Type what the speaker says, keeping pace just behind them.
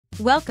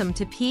Welcome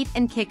to Pete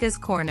and Kika's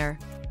Corner,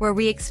 where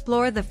we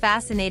explore the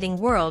fascinating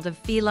world of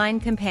feline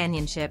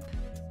companionship.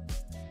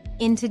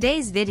 In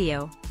today's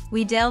video,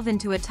 we delve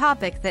into a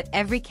topic that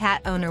every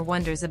cat owner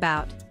wonders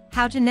about: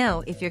 how to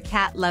know if your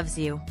cat loves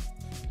you.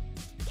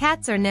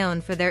 Cats are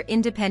known for their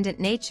independent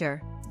nature,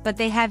 but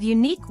they have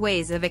unique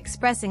ways of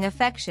expressing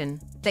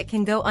affection that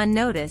can go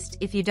unnoticed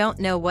if you don't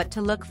know what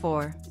to look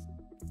for.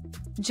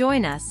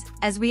 Join us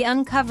as we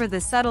uncover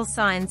the subtle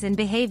signs and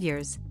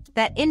behaviors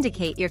that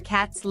indicate your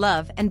cat's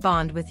love and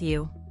bond with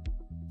you.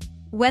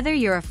 Whether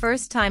you're a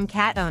first-time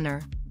cat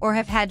owner or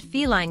have had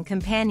feline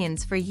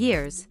companions for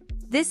years,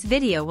 this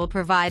video will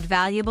provide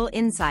valuable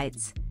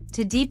insights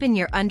to deepen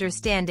your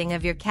understanding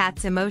of your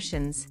cat's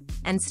emotions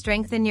and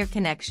strengthen your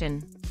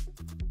connection.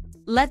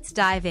 Let's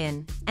dive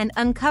in and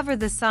uncover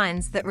the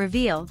signs that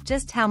reveal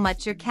just how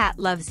much your cat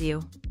loves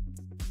you.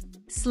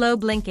 Slow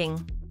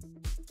blinking.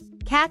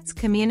 Cats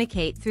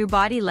communicate through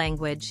body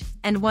language,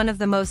 and one of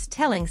the most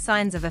telling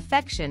signs of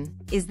affection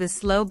is the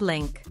slow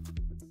blink.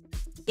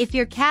 If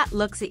your cat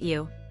looks at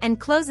you and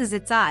closes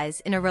its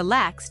eyes in a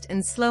relaxed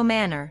and slow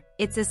manner,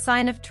 it's a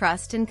sign of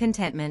trust and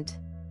contentment.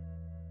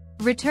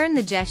 Return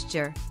the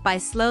gesture by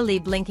slowly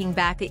blinking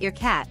back at your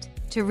cat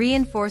to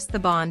reinforce the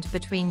bond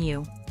between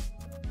you.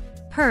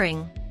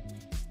 Purring.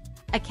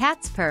 A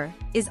cat's purr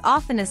is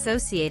often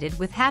associated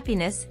with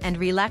happiness and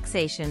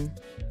relaxation.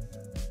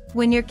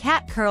 When your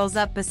cat curls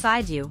up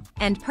beside you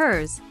and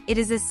purrs, it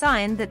is a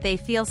sign that they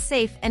feel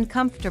safe and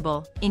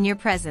comfortable in your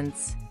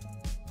presence.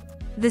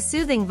 The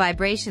soothing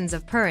vibrations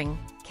of purring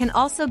can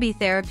also be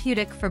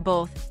therapeutic for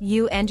both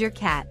you and your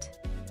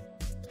cat.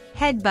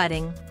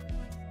 Headbutting.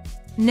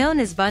 Known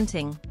as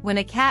bunting, when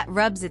a cat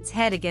rubs its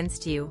head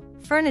against you,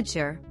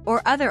 furniture,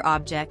 or other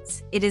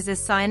objects, it is a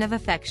sign of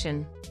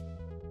affection.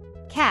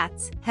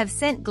 Cats have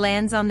scent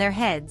glands on their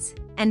heads,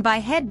 and by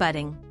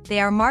headbutting, they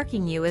are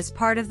marking you as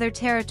part of their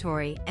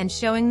territory and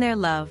showing their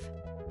love.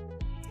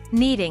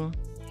 Kneading.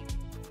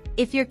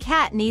 If your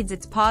cat kneads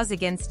its paws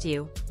against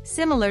you,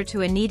 similar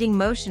to a kneading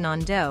motion on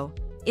dough,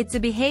 it's a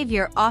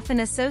behavior often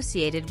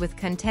associated with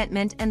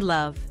contentment and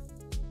love.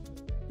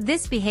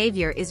 This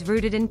behavior is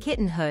rooted in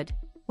kittenhood,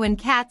 when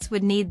cats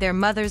would knead their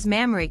mother's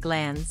mammary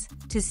glands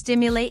to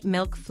stimulate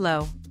milk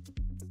flow.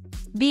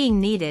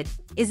 Being kneaded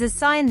is a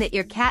sign that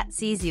your cat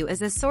sees you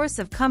as a source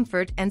of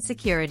comfort and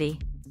security.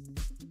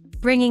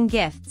 Bringing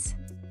gifts.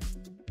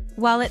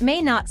 While it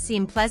may not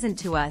seem pleasant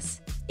to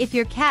us, if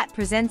your cat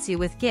presents you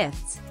with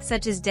gifts,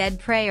 such as dead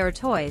prey or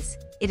toys,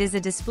 it is a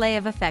display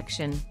of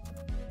affection.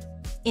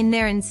 In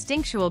their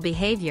instinctual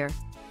behavior,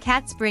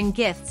 cats bring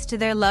gifts to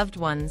their loved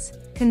ones,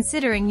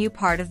 considering you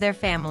part of their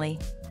family.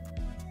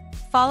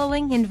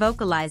 Following and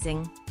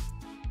vocalizing.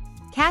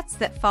 Cats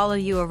that follow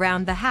you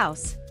around the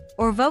house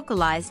or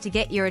vocalize to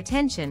get your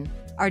attention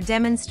are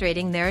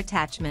demonstrating their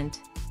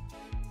attachment.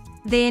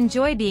 They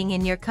enjoy being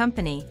in your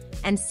company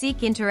and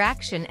seek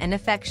interaction and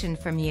affection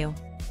from you.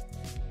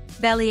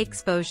 Belly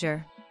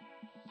exposure.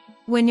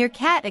 When your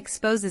cat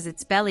exposes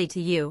its belly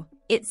to you,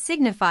 it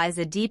signifies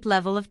a deep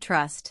level of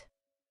trust.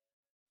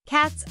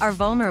 Cats are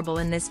vulnerable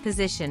in this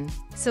position,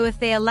 so if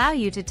they allow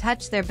you to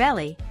touch their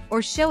belly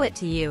or show it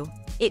to you,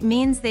 it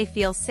means they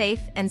feel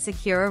safe and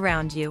secure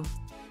around you.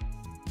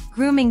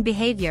 Grooming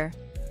behavior.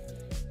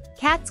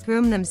 Cats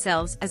groom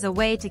themselves as a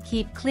way to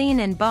keep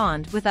clean and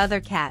bond with other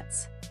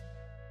cats.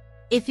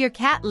 If your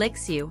cat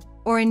licks you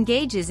or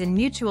engages in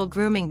mutual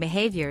grooming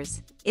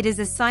behaviors, it is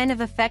a sign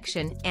of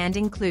affection and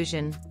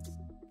inclusion.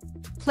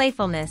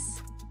 Playfulness.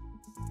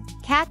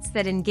 Cats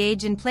that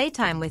engage in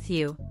playtime with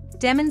you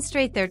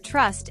demonstrate their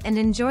trust and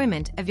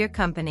enjoyment of your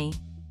company.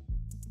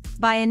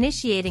 By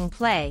initiating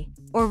play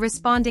or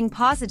responding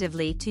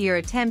positively to your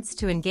attempts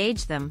to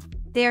engage them,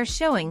 they are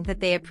showing that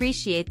they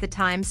appreciate the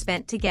time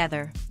spent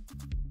together.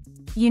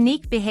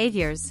 Unique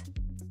behaviors.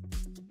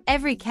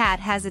 Every cat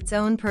has its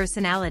own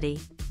personality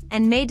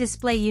and may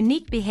display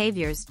unique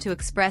behaviors to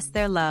express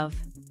their love.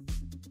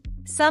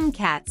 Some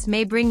cats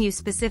may bring you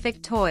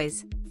specific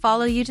toys,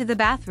 follow you to the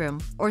bathroom,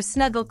 or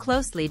snuggle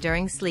closely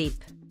during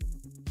sleep.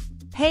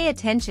 Pay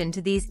attention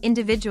to these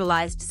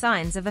individualized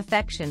signs of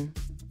affection.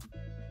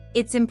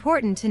 It's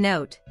important to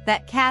note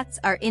that cats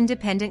are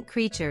independent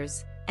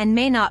creatures and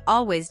may not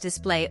always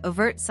display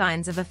overt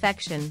signs of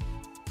affection.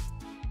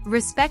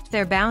 Respect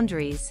their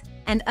boundaries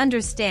and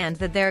understand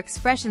that their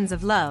expressions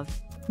of love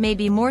may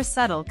be more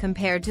subtle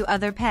compared to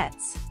other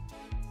pets.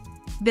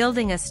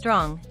 Building a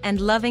strong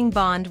and loving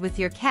bond with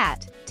your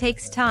cat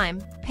takes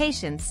time,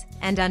 patience,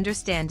 and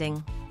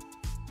understanding.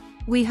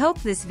 We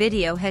hope this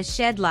video has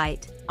shed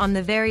light on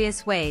the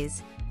various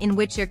ways in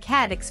which your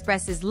cat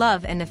expresses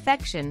love and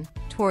affection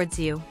towards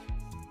you.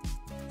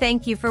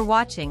 Thank you for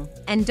watching,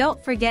 and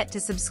don't forget to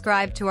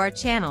subscribe to our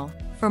channel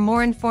for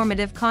more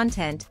informative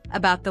content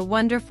about the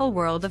wonderful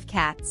world of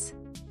cats.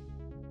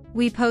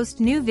 We post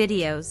new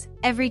videos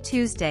every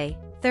Tuesday,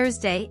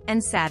 Thursday,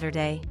 and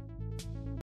Saturday.